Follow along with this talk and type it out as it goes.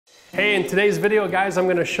Hey, in today's video, guys, I'm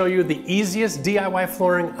gonna show you the easiest DIY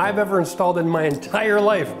flooring I've ever installed in my entire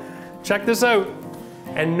life. Check this out.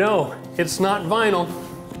 And no, it's not vinyl.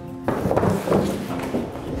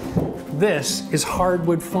 This is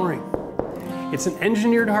hardwood flooring. It's an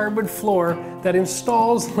engineered hardwood floor that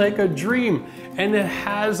installs like a dream, and it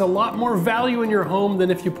has a lot more value in your home than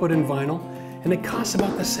if you put in vinyl, and it costs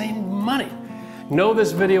about the same money. No,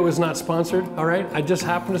 this video is not sponsored, all right? I just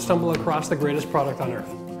happened to stumble across the greatest product on earth.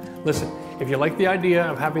 Listen, if you like the idea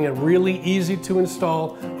of having a really easy to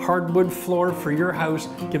install hardwood floor for your house,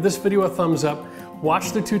 give this video a thumbs up,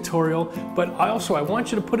 watch the tutorial, but I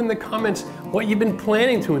want you to put in the comments what you've been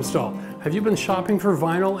planning to install. Have you been shopping for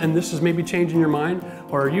vinyl and this is maybe changing your mind?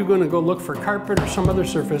 Or are you gonna go look for carpet or some other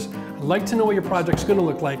surface? I'd like to know what your project's gonna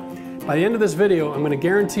look like. By the end of this video, I'm gonna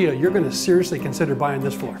guarantee you're gonna seriously consider buying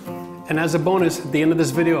this floor. And as a bonus, at the end of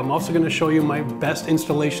this video, I'm also gonna show you my best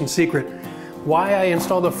installation secret. Why I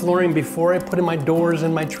install the flooring before I put in my doors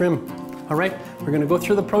and my trim. All right, we're gonna go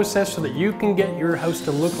through the process so that you can get your house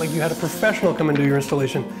to look like you had a professional come and do your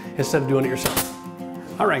installation instead of doing it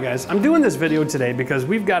yourself. All right, guys, I'm doing this video today because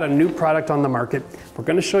we've got a new product on the market. We're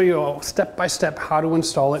gonna show you step by step how to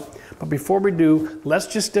install it. But before we do, let's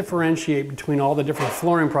just differentiate between all the different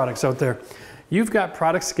flooring products out there. You've got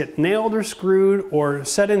products that get nailed or screwed or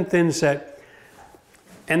set in thin set.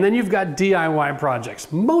 And then you've got DIY projects.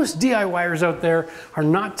 Most DIYers out there are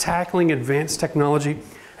not tackling advanced technology,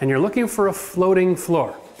 and you're looking for a floating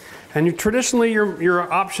floor. And traditionally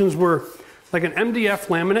your options were like an MDF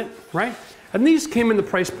laminate, right? And these came in the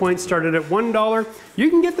price point, started at $1. You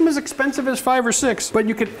can get them as expensive as $5 or $6, but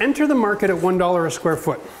you could enter the market at $1 a square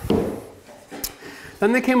foot.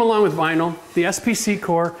 Then they came along with vinyl, the SPC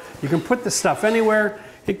core. You can put the stuff anywhere.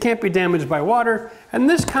 It can't be damaged by water. And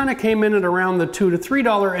this kind of came in at around the $2 to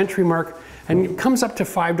 $3 entry mark, and it comes up to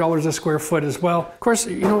 $5 a square foot as well. Of course,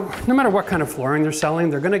 you know, no matter what kind of flooring they're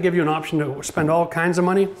selling, they're gonna give you an option to spend all kinds of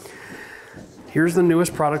money. Here's the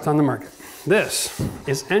newest product on the market. This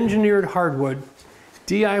is engineered hardwood,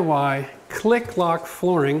 DIY, click lock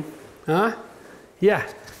flooring. Yeah,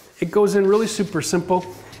 it goes in really super simple.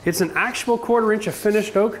 It's an actual 1/4 inch of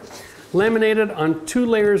finished oak, laminated on 2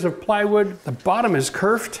 layers of plywood. The bottom is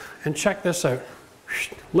curved, and check this out.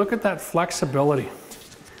 Look at that flexibility.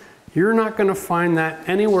 You're not gonna find that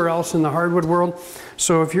anywhere else in the hardwood world.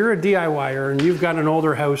 So if you're a DIYer and you've got an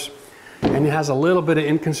older house and it has a little bit of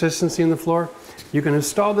inconsistency in the floor, you can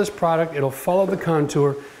install this product, it'll follow the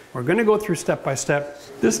contour. We're gonna go through step by step.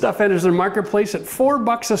 This stuff enters the marketplace at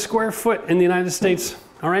 $4 a square foot in the United States.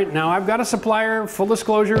 All right, now I've got a supplier, full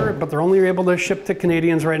disclosure, but they're only able to ship to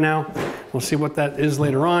Canadians right now. We'll see what that is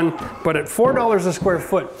later on. But at $4 a square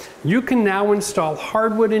foot, you can now install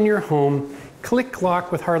hardwood in your home, click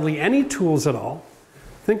lock with hardly any tools at all.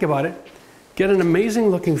 Think about it. Get an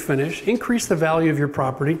amazing looking finish, increase the value of your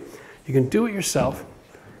property. You can do it yourself,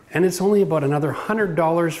 and it's only about another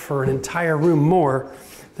 $100 for an entire room more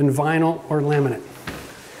than vinyl or laminate.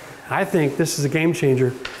 I think this is a game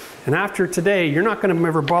changer. And after today, you're not gonna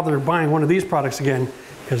ever bother buying one of these products again,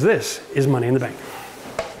 because this is money in the bank.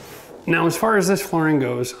 Now, as far as this flooring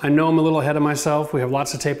goes, I know I'm a little ahead of myself. We have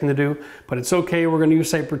lots of taping to do, but it's okay. We're gonna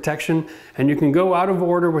use site protection, and you can go out of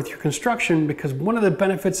order with your construction, because one of the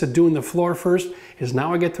benefits of doing the floor first is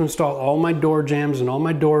now I get to install all my door jambs and all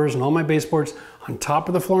my doors and all my baseboards on top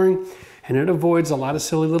of the flooring, and it avoids a lot of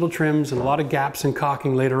silly little trims and a lot of gaps and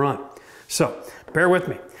caulking later on. So, bear with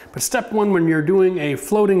me. But step one when you're doing a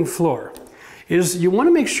floating floor is you want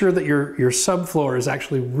to make sure that your subfloor is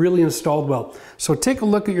actually really installed well. So take a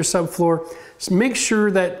look at your subfloor. Make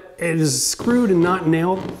sure that it is screwed and not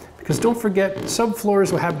nailed, because don't forget,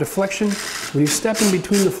 subfloors will have deflection. When you step in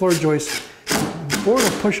between the floor joists, the board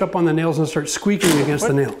will push up on the nails and start squeaking against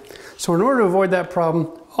the nail. So in order to avoid that problem,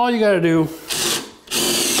 all you got to do,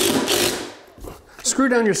 screw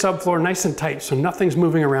down your subfloor nice and tight so nothing's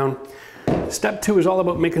moving around. Step 2 is all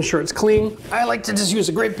about making sure it's clean. I like to just use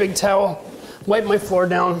a great big towel, wipe my floor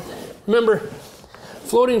down. Remember,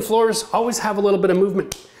 floating floors always have a little bit of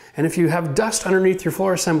movement. And if you have dust underneath your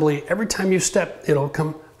floor assembly, every time you step, it'll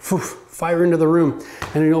come fire into the room,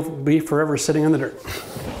 and you'll be forever sitting in the dirt.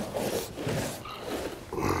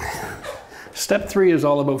 Step 3 is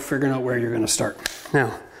all about figuring out where you're gonna start.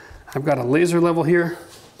 Now, I've got a laser level here,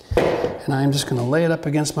 and I'm just gonna lay it up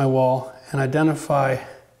against my wall and identify.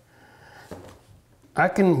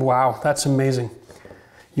 Wow, that's amazing.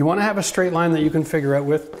 You want to have a straight line that you can figure out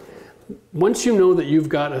with. Once you know that you've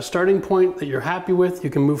got a starting point that you're happy with, you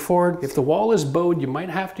can move forward. If the wall is bowed, you might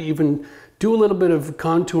have to even do a little bit of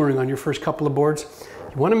contouring on your first couple of boards.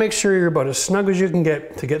 You want to make sure you're about as snug as you can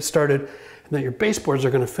get to get started. and that your baseboards are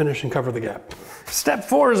going to finish and cover the gap. Step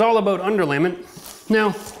 4 is all about underlayment. Now,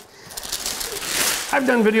 I've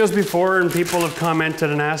done videos before and people have commented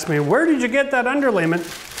and asked me, where did you get that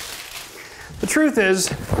underlayment? The truth is,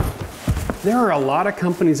 there are a lot of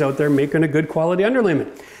companies out there making a good quality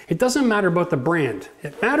underlayment. It doesn't matter about the brand.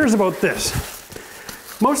 It matters about this.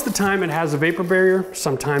 Most of the time it has a vapor barrier.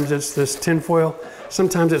 Sometimes it's this tin foil.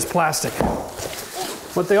 Sometimes it's plastic.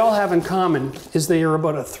 What they all have in common is they are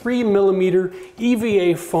about a 3 millimeter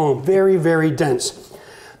EVA foam, very, very dense.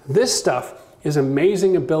 This stuff is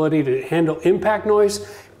amazing ability to handle impact noise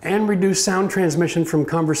and reduce sound transmission from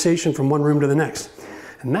conversation from one room to the next.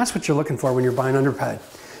 And that's what you're looking for when you're buying underpad.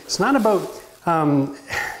 It's not about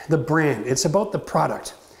the brand, it's about the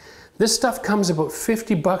product. This stuff comes about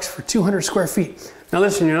 50 bucks for 200 square feet. Now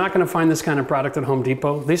listen, you're not gonna find this kind of product at Home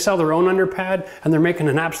Depot. They sell their own underpad and they're making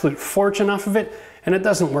an absolute fortune off of it, and it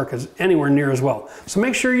doesn't work anywhere near as well. So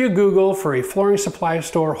make sure you Google for a flooring supply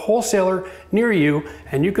store wholesaler near you,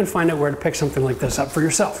 and you can find out where to pick something like this up for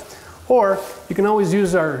yourself. Or you can always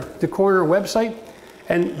use the Corner website,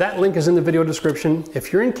 and that link is in the video description.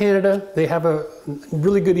 If you're in Canada, they have a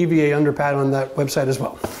really good EVA underpad on that website as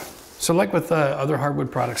well. So like with other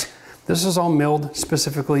hardwood products, this is all milled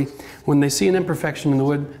specifically. When they see an imperfection in the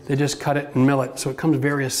wood, they just cut it and mill it. So it comes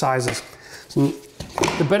various sizes. So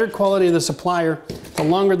the better quality of the supplier, the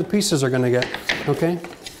longer the pieces are gonna get, okay?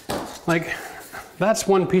 Like, that's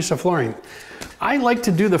one piece of flooring. I like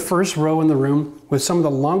to do the first row in the room with some of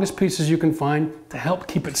the longest pieces you can find to help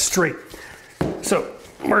keep it straight. So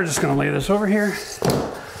we're just gonna lay this over here.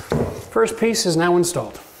 First piece is now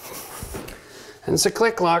installed. And it's a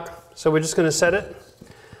click lock, so we're just gonna set it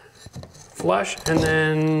flush and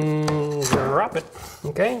then drop it,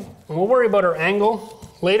 okay? And we'll worry about our angle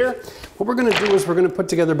later. What we're gonna do is we're gonna put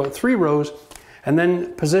together about 3 rows and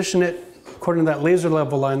then position it according to that laser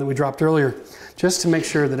level line that we dropped earlier, just to make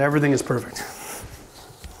sure that everything is perfect.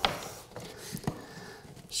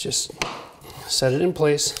 Let's just set it in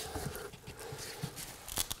place.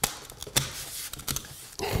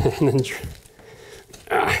 And then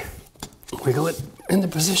wiggle it into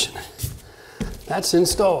position. That's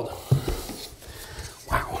installed.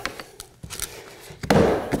 Wow.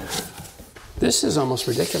 This is almost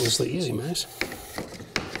ridiculously easy, Max.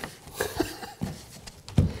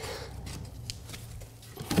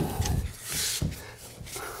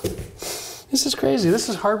 This is crazy. This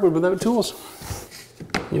is hardwood without tools.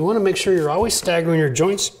 You want to make sure you're always staggering your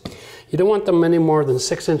joints. You don't want them any more than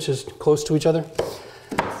 6 inches close to each other.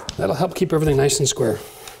 That'll help keep everything nice and square.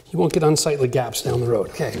 You won't get unsightly gaps down the road.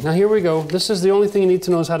 Okay, now here we go. This is the only thing you need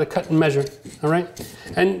to know is how to cut and measure, all right?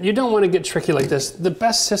 And you don't want to get tricky like this. The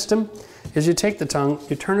best system is you take the tongue,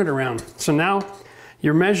 you turn it around. So now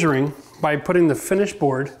you're measuring by putting the finished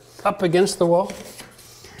board up against the wall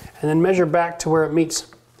and then measure back to where it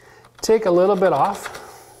meets. Take a little bit off,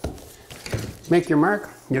 make your mark,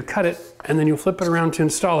 you cut it, and then you flip it around to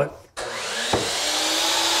install it.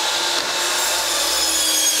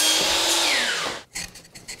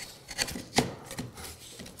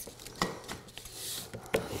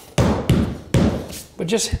 But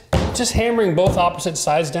just hammering both opposite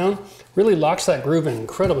sides down really locks that groove in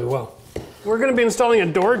incredibly well. We're gonna be installing a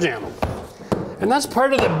door jamb. And that's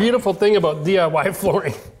part of the beautiful thing about DIY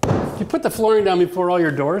flooring. If you put the flooring down before all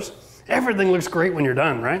your doors, everything looks great when you're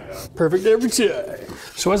done, right? Perfect every time.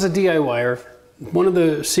 So as a DIYer, one of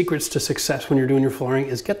the secrets to success when you're doing your flooring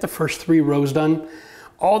is get the first 3 rows done.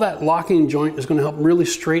 All that locking joint is gonna help really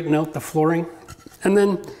straighten out the flooring. And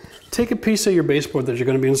then take a piece of your baseboard that you're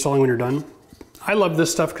gonna be installing when you're done. I love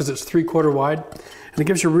this stuff because it's 3/4 wide and it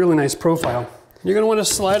gives you a really nice profile. You're going to want to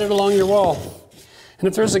slide it along your wall. And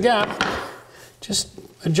if there's a gap, just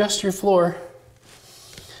adjust your floor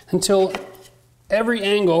until every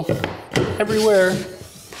angle, everywhere,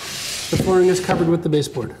 the flooring is covered with the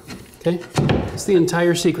baseboard. Okay? It's the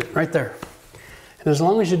entire secret right there. And as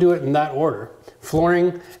long as you do it in that order,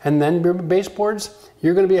 flooring and then baseboards,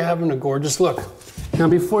 you're going to be having a gorgeous look. Now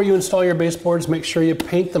before you install your baseboards, make sure you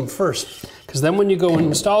paint them first. Because then when you go and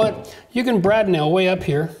install it, you can brad nail way up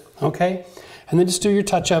here, okay? And then just do your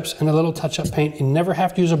touch-ups and a little touch-up paint. You never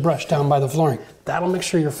have to use a brush down by the flooring. That'll make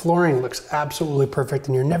sure your flooring looks absolutely perfect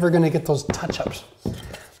and you're never gonna get those touch-ups.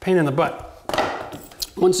 Pain in the butt.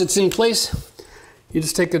 Once it's in place, you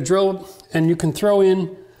just take a drill and you can throw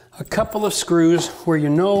in a couple of screws where you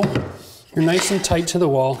know you're nice and tight to the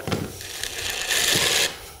wall.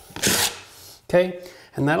 Okay?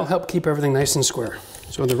 And that'll help keep everything nice and square.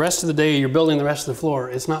 So the rest of the day you're building the rest of the floor,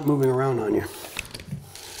 it's not moving around on you.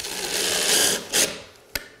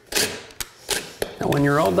 Now when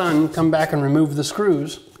you're all done, come back and remove the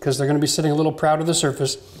screws because they're going to be sitting a little proud of the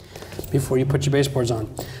surface. before you put your baseboards on.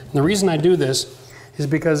 And the reason I do this is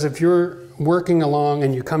because if you're working along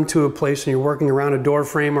and you come to a place and you're working around a door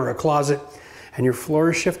frame or a closet and your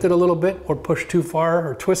floor is shifted a little bit or pushed too far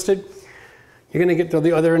or twisted, you're gonna get to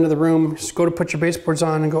the other end of the room, just go to put your baseboards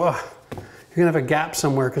on and go, oh, you're gonna have a gap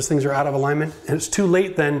somewhere because things are out of alignment, and it's too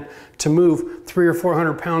late then to move 300 or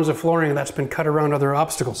 400 pounds of flooring that's been cut around other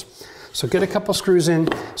obstacles. So get a couple screws in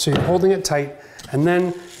so you're holding it tight, and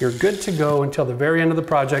then you're good to go until the very end of the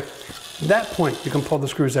project. At that point, you can pull the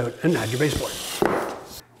screws out and add your baseboard.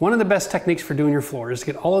 One of the best techniques for doing your floor is to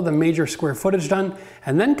get all of the major square footage done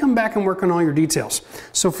and then come back and work on all your details.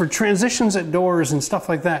 So for transitions at doors and stuff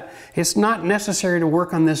like that, it's not necessary to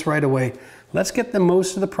work on this right away. Let's get the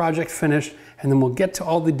most of the project finished, and then we'll get to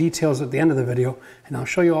all the details at the end of the video, and I'll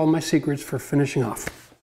show you all my secrets for finishing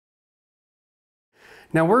off.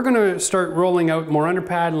 Now we're gonna start rolling out more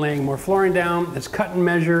underpad, laying more flooring down. It's cut and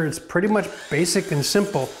measure, it's pretty much basic and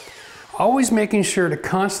simple. Always making sure to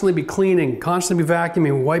constantly be cleaning, constantly be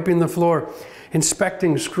vacuuming, wiping the floor,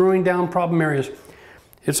 inspecting, screwing down problem areas.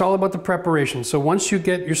 It's all about the preparation. So once you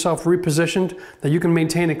get yourself repositioned, that you can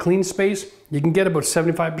maintain a clean space, you can get about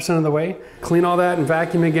 75% of the way. Clean all that and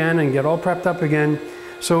vacuum again and get all prepped up again.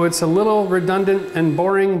 So it's a little redundant and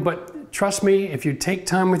boring, but trust me, if you take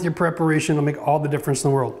time with your preparation, it'll make all the difference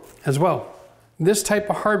in the world as well. This type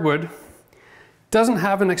of hardwood doesn't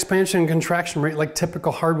have an expansion and contraction rate like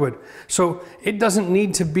typical hardwood. So it doesn't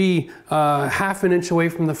need to be half an inch away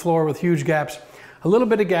from the floor with huge gaps. A little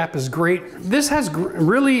bit of gap is great. This has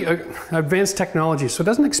really advanced technology, so it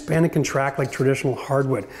doesn't expand and contract like traditional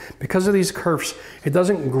hardwood. Because of these kerfs, it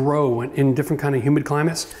doesn't grow in different kind of humid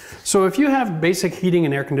climates. So if you have basic heating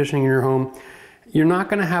and air conditioning in your home, you're not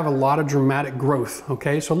gonna have a lot of dramatic growth,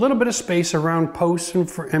 okay? So a little bit of space around posts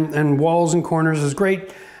and walls and corners is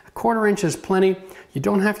great. A 1/4 inch is plenty. You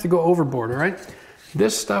don't have to go overboard, all right?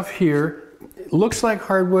 This stuff here looks like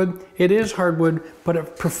hardwood. It is hardwood, but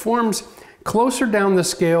it performs closer down the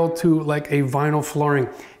scale to like a vinyl flooring.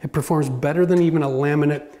 It performs better than even a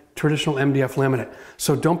laminate, traditional MDF laminate.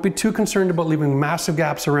 So don't be too concerned about leaving massive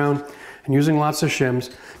gaps around and using lots of shims.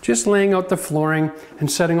 Just laying out the flooring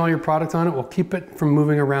and setting all your product on it will keep it from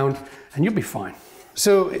moving around, and you'll be fine.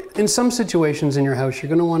 So in some situations in your house, you're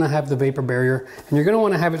gonna wanna have the vapor barrier and you're gonna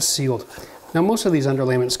wanna have it sealed. Now most of these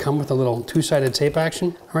underlayments come with a little two-sided tape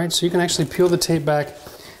action, all right? So you can actually peel the tape back,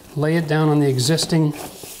 lay it down on the existing,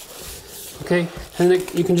 okay? And then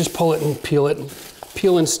you can just pull it and peel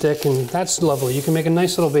and stick, and that's lovely. You can make a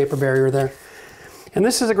nice little vapor barrier there. And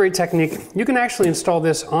this is a great technique. You can actually install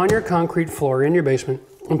this on your concrete floor in your basement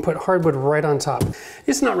and put hardwood right on top.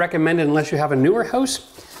 It's not recommended unless you have a newer house,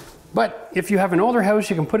 but if you have an older house,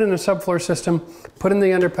 you can put in a subfloor system, put in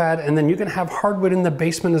the underpad, and then you can have hardwood in the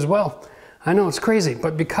basement as well. I know it's crazy,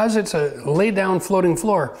 but because it's a lay down floating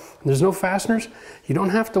floor, and there's no fasteners, you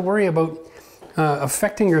don't have to worry about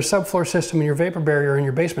affecting your subfloor system and your vapor barrier in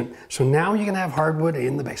your basement. So now you can have hardwood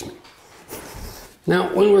in the basement. Now,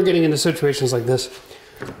 when we're getting into situations like this,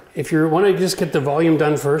 if you want to just get the volume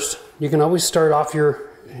done first, you can always start off your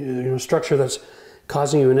structure that's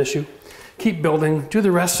causing you an issue. Keep building, do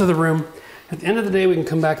the rest of the room. At the end of the day, we can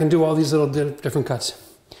come back and do all these little different cuts.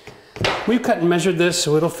 We've cut and measured this,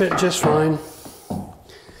 so it'll fit just fine.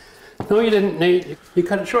 No, you didn't, Nate. You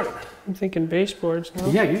cut it short. I'm thinking baseboards, no?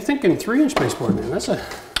 Yeah, you're thinking 3-inch baseboard, man. That's a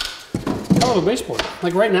hell of a baseboard.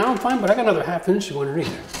 Like right now, I'm fine, but I got another 1/2 inch to go underneath.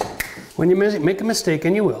 When you make a mistake,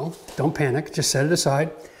 and you will, don't panic, just set it aside.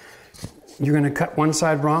 You're gonna cut one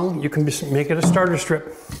side wrong, you can just make it a starter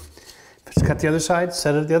strip. Just cut the other side,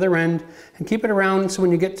 set it at the other end, and keep it around so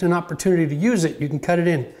when you get to an opportunity to use it, you can cut it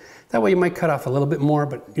in. That way you might cut off a little bit more,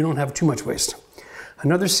 but you don't have too much waste.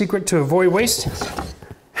 Another secret to avoid waste,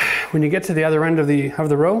 when you get to the other end of the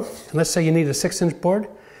row, and let's say you need a 6-inch board,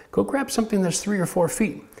 go grab something that's 3 or 4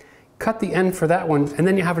 feet. Cut the end for that one, and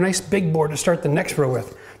then you have a nice big board to start the next row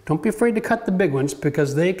with. Don't be afraid to cut the big ones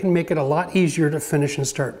because they can make it a lot easier to finish and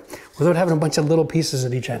start without having a bunch of little pieces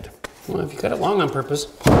at each end. Well, if you cut it long on purpose,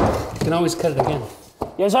 you can always cut it again.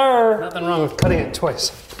 Yes, sir. Nothing wrong with cutting it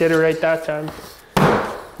twice. Did it right that time.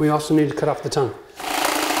 We also need to cut off the tongue.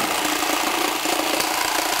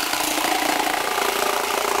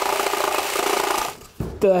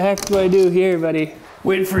 The heck do I do here, buddy?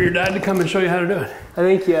 Wait for your dad to come and show you how to do it. I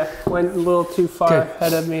think you went a little too far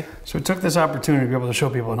ahead of me. So we took this opportunity to be able to show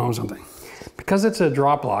people at home something. Because it's a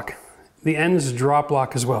drop lock, the ends drop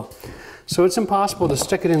lock as well. So it's impossible to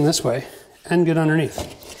stick it in this way and get underneath.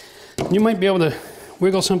 You might be able to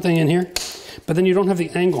wiggle something in here, but then you don't have the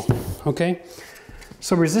angle, okay?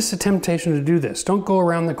 So resist the temptation to do this. Don't go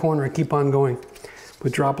around the corner and keep on going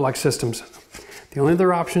with drop lock systems. The only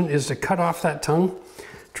other option is to cut off that tongue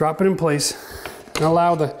drop it in place, and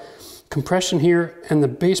allow the compression here and the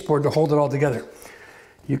baseboard to hold it all together.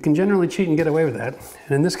 You can generally cheat and get away with that,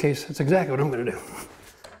 and in this case, that's exactly what I'm going to do.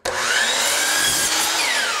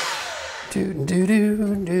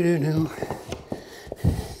 Do-do-do-do-do-do.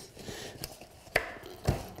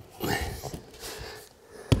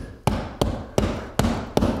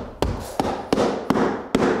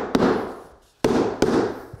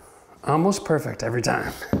 Almost perfect every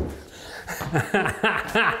time.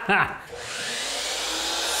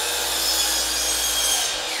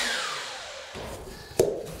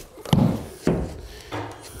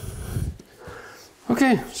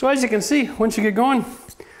 Okay, so as you can see, once you get going,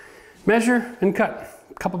 measure and cut.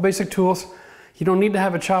 A couple basic tools. You don't need to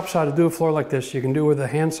have a chop saw to do a floor like this. You can do it with a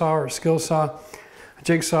handsaw or a skill saw, a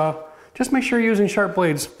jigsaw. Just make sure you're using sharp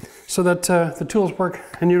blades so that the tools work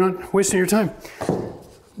and you're not wasting your time.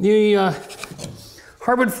 The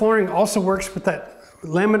hardwood flooring also works with that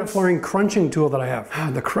laminate flooring crunching tool that I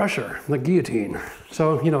have. The crusher, the guillotine.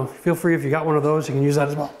 So, you know, feel free if you got one of those, you can use that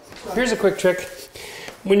as well. Here's a quick trick.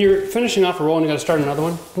 When you're finishing off a roll and you gotta start another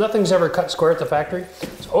one, nothing's ever cut square at the factory.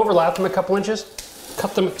 So overlap them a couple inches,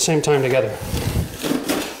 cut them at the same time together.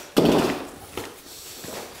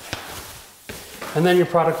 And then your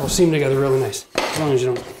product will seam together really nice. As long as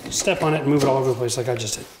you don't step on it and move it all over the place like I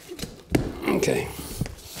just did. Okay.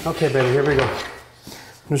 Okay, baby, here we go. I'm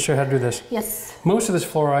gonna show you how to do this. Yes. Most of this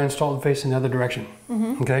floor I installed facing the other direction.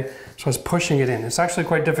 Okay? So I was pushing it in. It's actually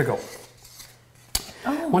quite difficult.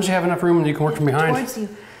 Oh. Once you have enough room and you can work from behind, Towards you.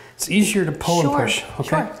 it's easier to pull and push. Okay?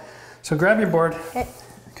 Sure. So grab your board.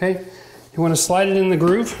 Okay? You want to slide it in the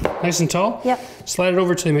groove, nice and tall. Yep. Slide it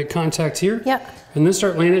over till you make contact here. Yep. And then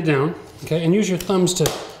start laying it down. Okay? And use your thumbs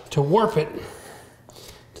to warp it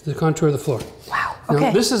to the contour of the floor. Wow. Okay.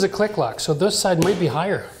 Now, this is a click lock, so this side might be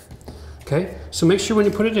higher. Okay? So make sure when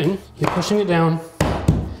you put it in, you're pushing it down,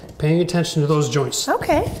 paying attention to those joints.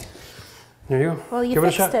 Okay. There you go. Well, you Give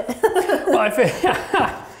fixed it. A shot. it. Well, I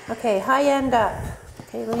Okay, high end up.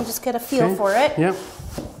 Okay, let me just get a feel okay. for it. Yep.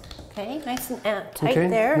 Okay, nice and tight Okay.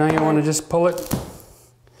 there. Now you want to just pull it.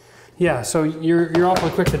 Yeah, so you're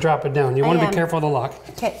awfully quick to drop it down. You want to be careful of the lock.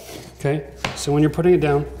 Okay. Okay. So when you're putting it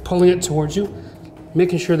down, pulling it towards you,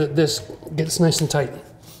 making sure that this gets nice and tight,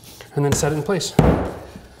 and then set it in place.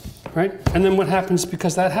 Right? And then what happens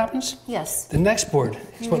because that happens? Yes. The next board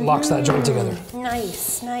is what locks that joint together.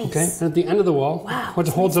 Nice, nice. Okay. And at the end of the wall, Wow, what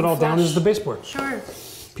holds it all down is the baseboard. Sure.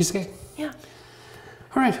 Piece of cake. Yeah.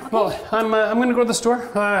 All right. Okay. Well, I'm going to go to the store.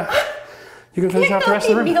 You can finish off the rest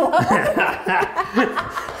of the room.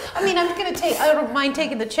 I mean, I don't mind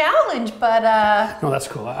taking the challenge, but No, that's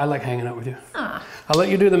cool. I like hanging out with you. Ah. I'll let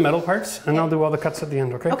you do the metal parts, and I'll do all the cuts at the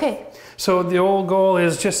end, okay? Okay. So the whole goal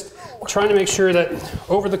is just trying to make sure that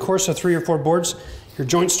over the course of 3 or 4 boards, your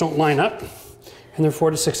joints don't line up, and they're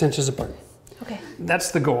 4 to 6 inches apart. Okay.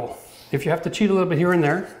 That's the goal. If you have to cheat a little bit here and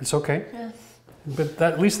there, it's okay. Yeah. But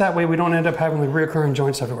at least that way we don't end up having the reoccurring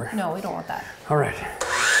joints everywhere. No, we don't want that. All right.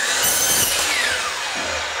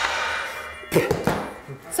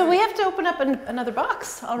 So we have to open up another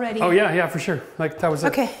box already. Oh yeah, for sure. Like that was it.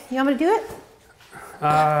 Okay, you want me to do it?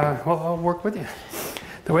 Well, I'll work with you.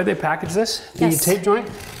 The way they package this, the Yes. tape joint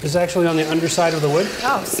is actually on the underside of the wood.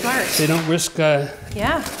 Oh, smart. They don't risk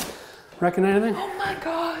Yeah. wrecking anything. Oh my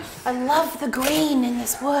gosh. I love the grain in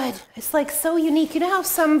this wood. It's like so unique. You know how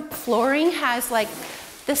some flooring has like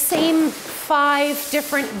the same 5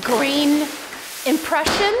 different grain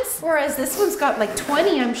impressions? Whereas this one's got like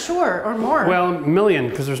 20, I'm sure, or more. Well, a million,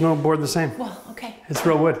 because there's no board the same. Well, okay. It's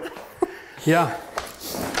real wood. Yeah.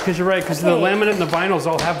 Because you're right, because the laminate and the vinyls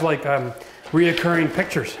all have like reoccurring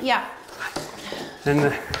pictures. Yeah. And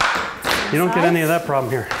you don't get any of that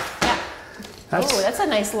problem here. Yeah. That's a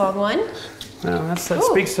nice long one. Well, that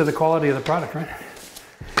speaks to the quality of the product, right?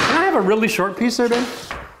 Can I have a really short piece there, babe?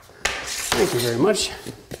 Thank you very much.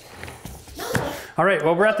 All right,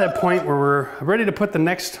 well, we're at that point where we're ready to put the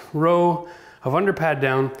next row of underpad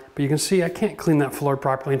down, but you can see I can't clean that floor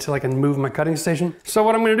properly until I can move my cutting station. So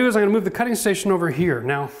what I'm gonna do is I'm gonna move the cutting station over here.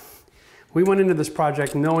 Now, we went into this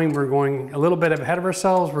project knowing we're going a little bit ahead of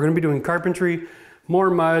ourselves. We're gonna be doing carpentry,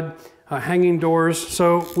 more mud, hanging doors.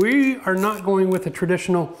 So we are not going with the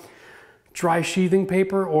traditional dry sheathing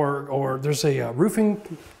paper or there's a roofing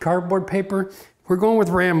cardboard paper. We're going with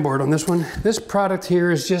ram board on this one. This product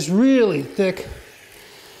here is just really thick.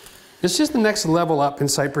 It's just the next level up in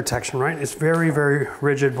site protection, right? It's very, very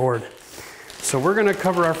rigid board. So we're gonna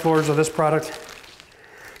cover our floors with this product.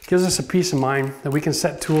 Gives us a peace of mind that we can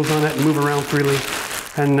set tools on it and move around freely.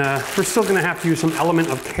 And we're still gonna have to use some element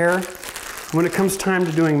of care. When it comes time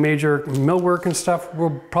to doing major millwork and stuff,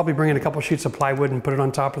 we'll probably bring in a couple sheets of plywood and put it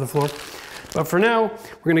on top of the floor But for now,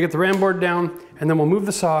 we're gonna get the ram board down and then we'll move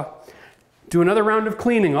the saw, do another round of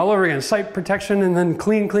cleaning all over again, site protection and then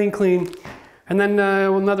clean, clean, clean. And then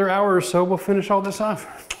another hour or so, we'll finish all this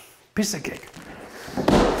off. Piece of cake.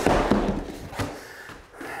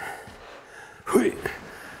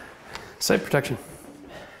 Site protection.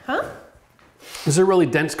 Huh? Is it really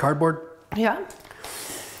dense cardboard? Yeah.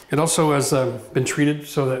 It also has been treated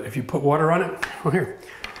so that if you put water on it, oh here,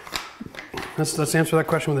 let's answer that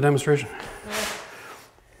question with a demonstration.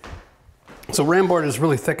 So ram board is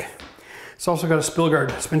really thick. It's also got a spill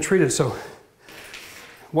guard. It's been treated so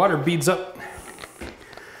water beads up.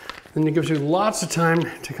 Then it gives you lots of time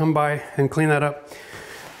to come by and clean that up.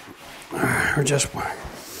 Or just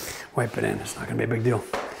wipe it in. It's not gonna be a big deal.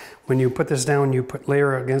 When you put this down, you put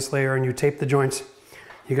layer against layer and you tape the joints.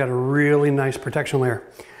 You got a really nice protection layer.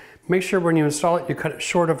 Make sure when you install it, you cut it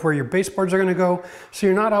short of where your baseboards are gonna go, so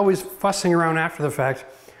you're not always fussing around after the fact.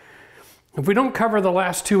 If we don't cover the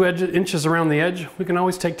last 2 inches around the edge, we can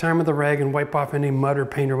always take time with a rag and wipe off any mud or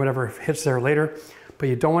paint or whatever hits there later, but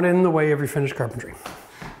you don't want it in the way of your finished carpentry.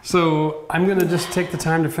 So I'm gonna just take the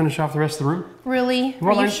time to finish off the rest of the room. Really?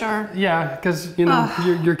 Well, Are you sure? Yeah, because you know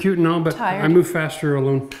you're cute and all, but tired. I move faster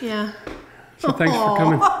alone. Yeah. So thanks for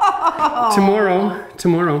coming.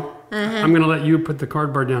 Tomorrow, I'm gonna let you put the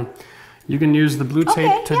cardboard down. You can use the blue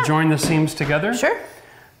tape to join the seams together. Sure.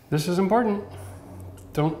 This is important.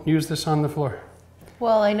 Don't use this on the floor.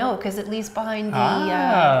 Well, I know, because it leaves behind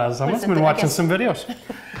the... Someone's been watching some videos.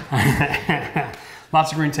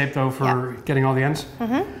 Lots of green tape though for getting all the ends.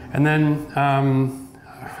 And then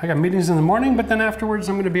I got meetings in the morning, but then afterwards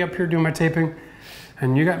I'm gonna be up here doing my taping.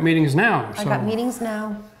 And you got meetings now. I got meetings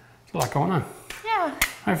now. There's a lot going on. Yeah.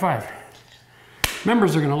 High five.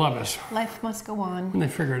 Members are gonna love us. Life must go on. When they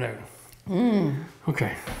figure it out.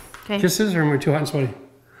 Okay. Okay. Kisses or am I too hot and sweaty?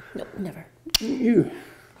 No, never. You.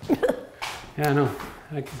 Yeah, I know.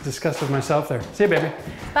 I get discussed with myself there. See you, baby.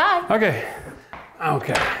 Bye. Okay.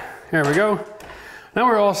 Okay. Here we go. Now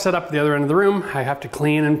we're all set up at the other end of the room. I have to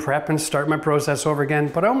clean and prep and start my process over again,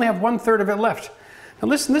 but I only have 1/3 of it left. Now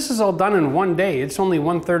listen, this is all done in one day. It's only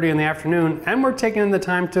 1:30 in the afternoon, and we're taking the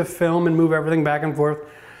time to film and move everything back and forth.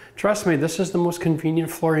 Trust me, this is the most convenient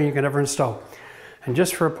flooring you can ever install. And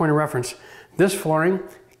just for a point of reference, this flooring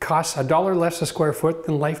costs $1 less a square foot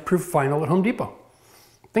than life-proof vinyl at Home Depot.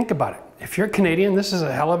 Think about it. If you're Canadian, this is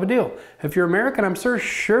a hell of a deal. If you're American, I'm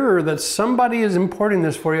sure that somebody is importing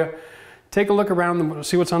this for you. Take a look around and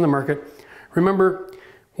see what's on the market. Remember,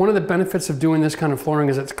 one of the benefits of doing this kind of flooring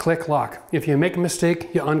is it's click lock. If you make a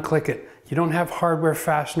mistake, you unclick it. You don't have hardware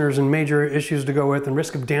fasteners and major issues to go with and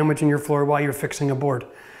risk of damaging your floor while you're fixing a board.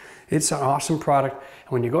 It's an awesome product.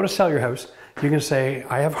 And when you go to sell your house, you can say,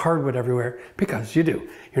 I have hardwood everywhere, because you do.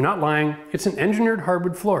 You're not lying. It's an engineered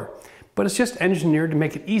hardwood floor, but it's just engineered to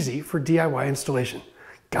make it easy for DIY installation.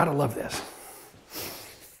 Gotta love this.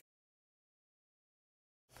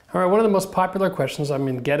 All right, one of the most popular questions I've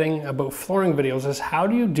been getting about flooring videos is how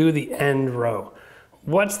do you do the end row?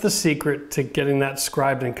 What's the secret to getting that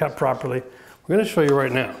scribed and cut properly? We're gonna show you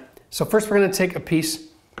right now. So first we're gonna take a piece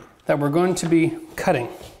that we're going to be cutting,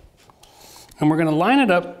 and we're gonna line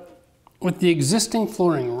it up with the existing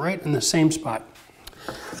flooring right in the same spot.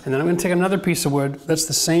 And then I'm gonna take another piece of wood that's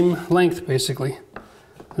the same length basically.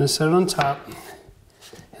 I'm gonna set it on top,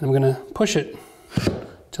 and I'm gonna push it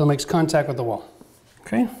till it makes contact with the wall.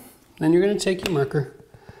 Okay? Then you're gonna take your marker,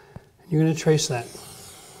 and you're gonna trace that.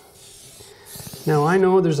 Now I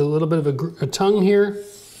know there's a little bit of a tongue here,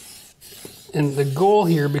 and the goal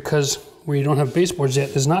here, because where you don't have baseboards yet,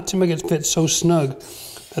 is not to make it fit so snug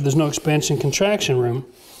that there's no expansion contraction room.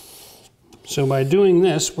 So by doing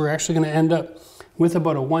this, we're actually gonna end up with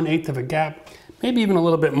about a 1/8 of a gap, maybe even a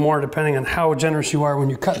little bit more depending on how generous you are when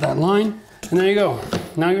you cut that line. And there you go,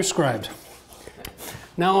 now you're scribed.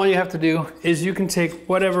 Now all you have to do is you can take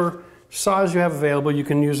whatever saws you have available. You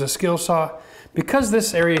can use a skill saw. Because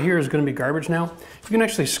this area here is gonna be garbage now, you can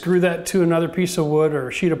actually screw that to another piece of wood or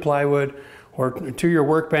a sheet of plywood or to your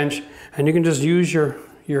workbench, and you can just use your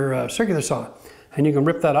circular saw, and you can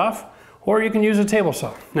rip that off, or you can use a table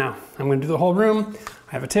saw. Now, I'm gonna do the whole room.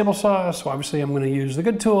 I have a table saw, so obviously I'm gonna use the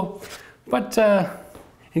good tool, but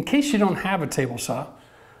in case you don't have a table saw,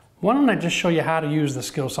 why don't I just show you how to use the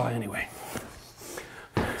skill saw anyway.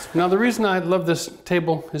 Now the reason I love this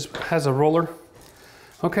table is it has a roller,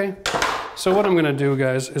 okay? So what I'm gonna do,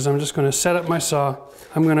 guys, is I'm just gonna set up my saw.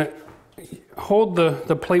 I'm gonna hold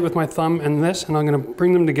the plate with my thumb and this, and I'm gonna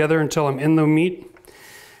bring them together until I'm in the meat.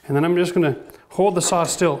 And then I'm just gonna hold the saw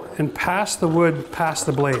still and pass the wood past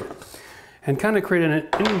the blade and kind of create an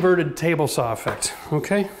inverted table saw effect,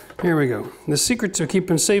 okay? Here we go. The secret to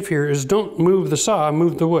keeping safe here is don't move the saw,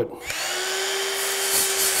 move the wood.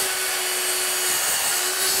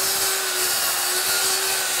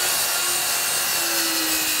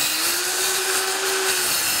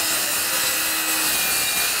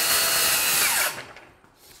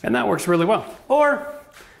 And that works really well. Or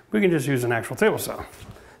we can just use an actual table saw.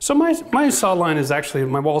 So my saw line is actually,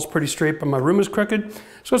 my wall's pretty straight, but my room is crooked,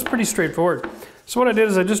 so it's pretty straightforward. So what I did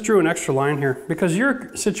is I just drew an extra line here, because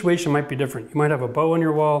your situation might be different. You might have a bow on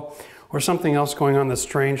your wall, or something else going on that's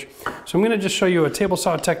strange. So I'm gonna just show you a table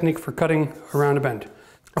saw technique for cutting around a bend.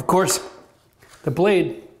 Of course, the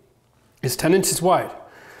blade is 10 inches wide.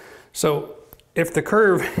 So if the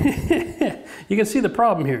curve, you can see the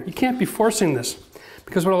problem here. You can't be forcing this,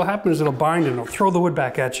 because what will happen is it'll bind and it'll throw the wood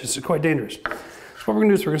back at you. It's quite dangerous. So what we're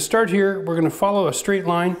gonna do is we're gonna start here, we're gonna follow a straight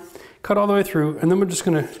line, cut all the way through, and then we're just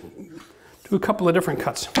gonna do a couple of different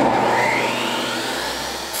cuts.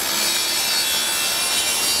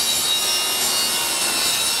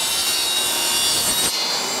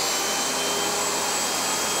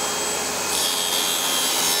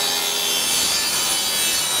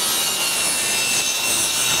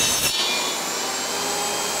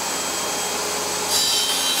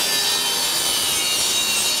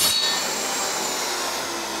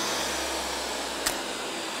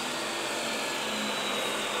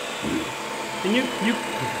 And you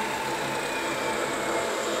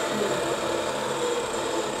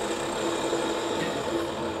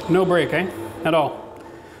no break, eh? At all.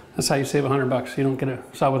 That's how you save $100. You don't get a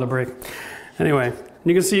saw with a break. Anyway,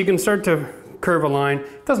 you can see you can start to curve a line.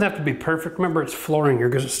 It doesn't have to be perfect. Remember, it's flooring. You're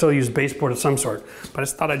going to still use baseboard of some sort. But I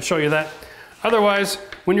just thought I'd show you that. Otherwise,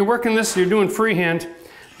 when you're working this, you're doing freehand.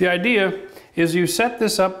 The idea is you set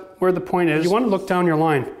this up where the point is. You want to look down your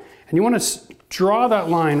line, and you want to draw that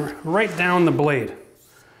line right down the blade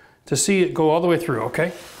to see it go all the way through,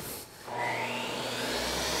 okay?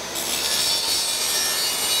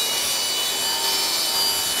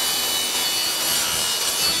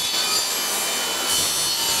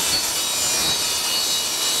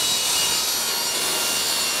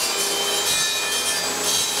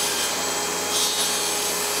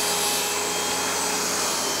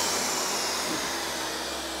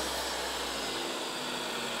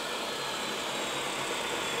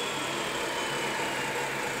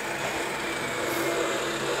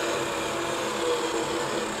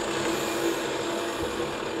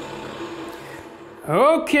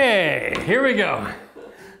 Okay, here we go.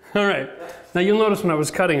 All right, now you'll notice when I was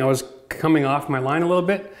cutting, I was coming off my line a little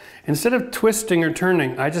bit. Instead of twisting or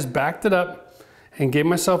turning, I just backed it up and gave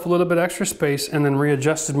myself a little bit extra space and then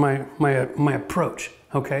readjusted my approach,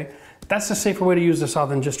 okay? That's a safer way to use the saw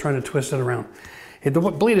than just trying to twist it around. The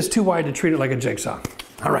blade is too wide to treat it like a jigsaw.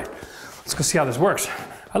 All right, let's go see how this works.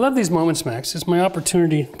 I love these moments, Max. It's my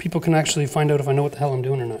opportunity. People can actually find out if I know what the hell I'm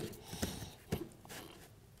doing or not.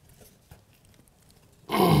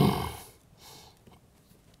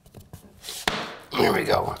 There we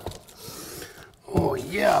go. Oh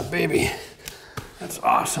yeah, baby. That's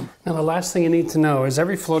awesome. Now the last thing you need to know is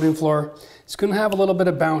every floating floor is going to have a little bit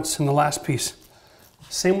of bounce in the last piece.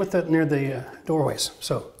 Same with it near the doorways.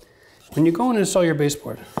 So when you go in and install your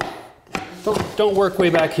baseboard, don't work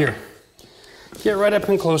way back here. Get right up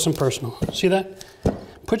and close and personal. See that?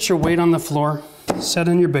 Put your weight on the floor, set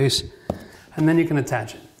in your base, and then you can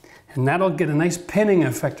attach it. And that'll get a nice pinning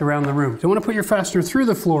effect around the room. You don't want to put your fastener through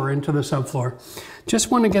the floor into the subfloor.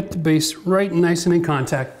 Just want to get the base right and nice and in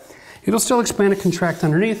contact. It'll still expand and contract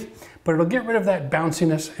underneath, but it'll get rid of that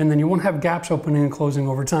bounciness, and then you won't have gaps opening and closing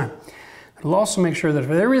over time. It'll also make sure that if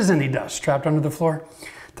there is any dust trapped under the floor,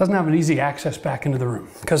 it doesn't have an easy access back into the room.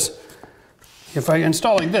 Because if I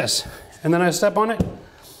install like this, and then I step on it,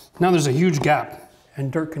 now there's a huge gap,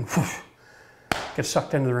 and dirt can get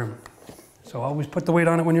sucked into the room. So always put the weight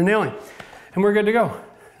on it when you're nailing. And we're good to go.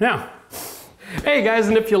 Now, hey guys,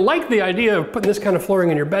 and if you like the idea of putting this kind of flooring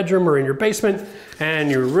in your bedroom or in your basement,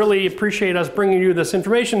 and you really appreciate us bringing you this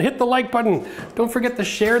information, hit the like button. Don't forget to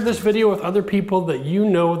share this video with other people that you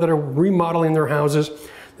know that are remodeling their houses.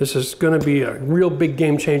 This is gonna be a real big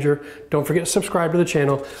game changer. Don't forget to subscribe to the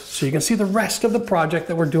channel so you can see the rest of the project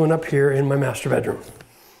that we're doing up here in my master bedroom.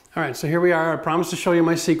 All right, so here we are. I promised to show you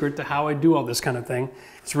my secret to how I do all this kind of thing.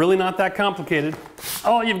 It's really not that complicated.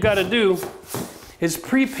 All you've got to do is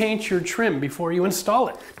pre-paint your trim before you install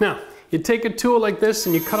it. Now, you take a tool like this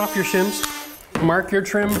and you cut off your shims. Mark your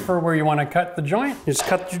trim for where you want to cut the joint. You just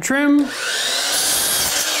cut your trim,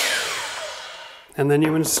 and then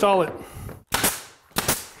you install it.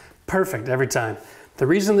 Perfect every time. The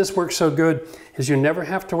reason this works so good is you never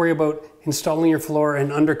have to worry about installing your floor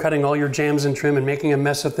and undercutting all your jambs and trim and making a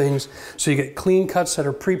mess of things. So you get clean cuts that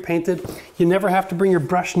are pre-painted. You never have to bring your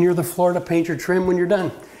brush near the floor to paint your trim when you're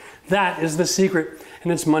done. That is the secret,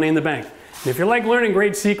 and it's money in the bank. And if you like learning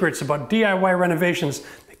great secrets about DIY renovations,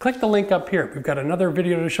 the click the link up here. We've got another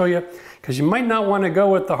video to show you because you might not want to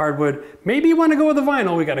go with the hardwood. Maybe you want to go with the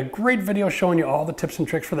vinyl. We got a great video showing you all the tips and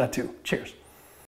tricks for that too. Cheers.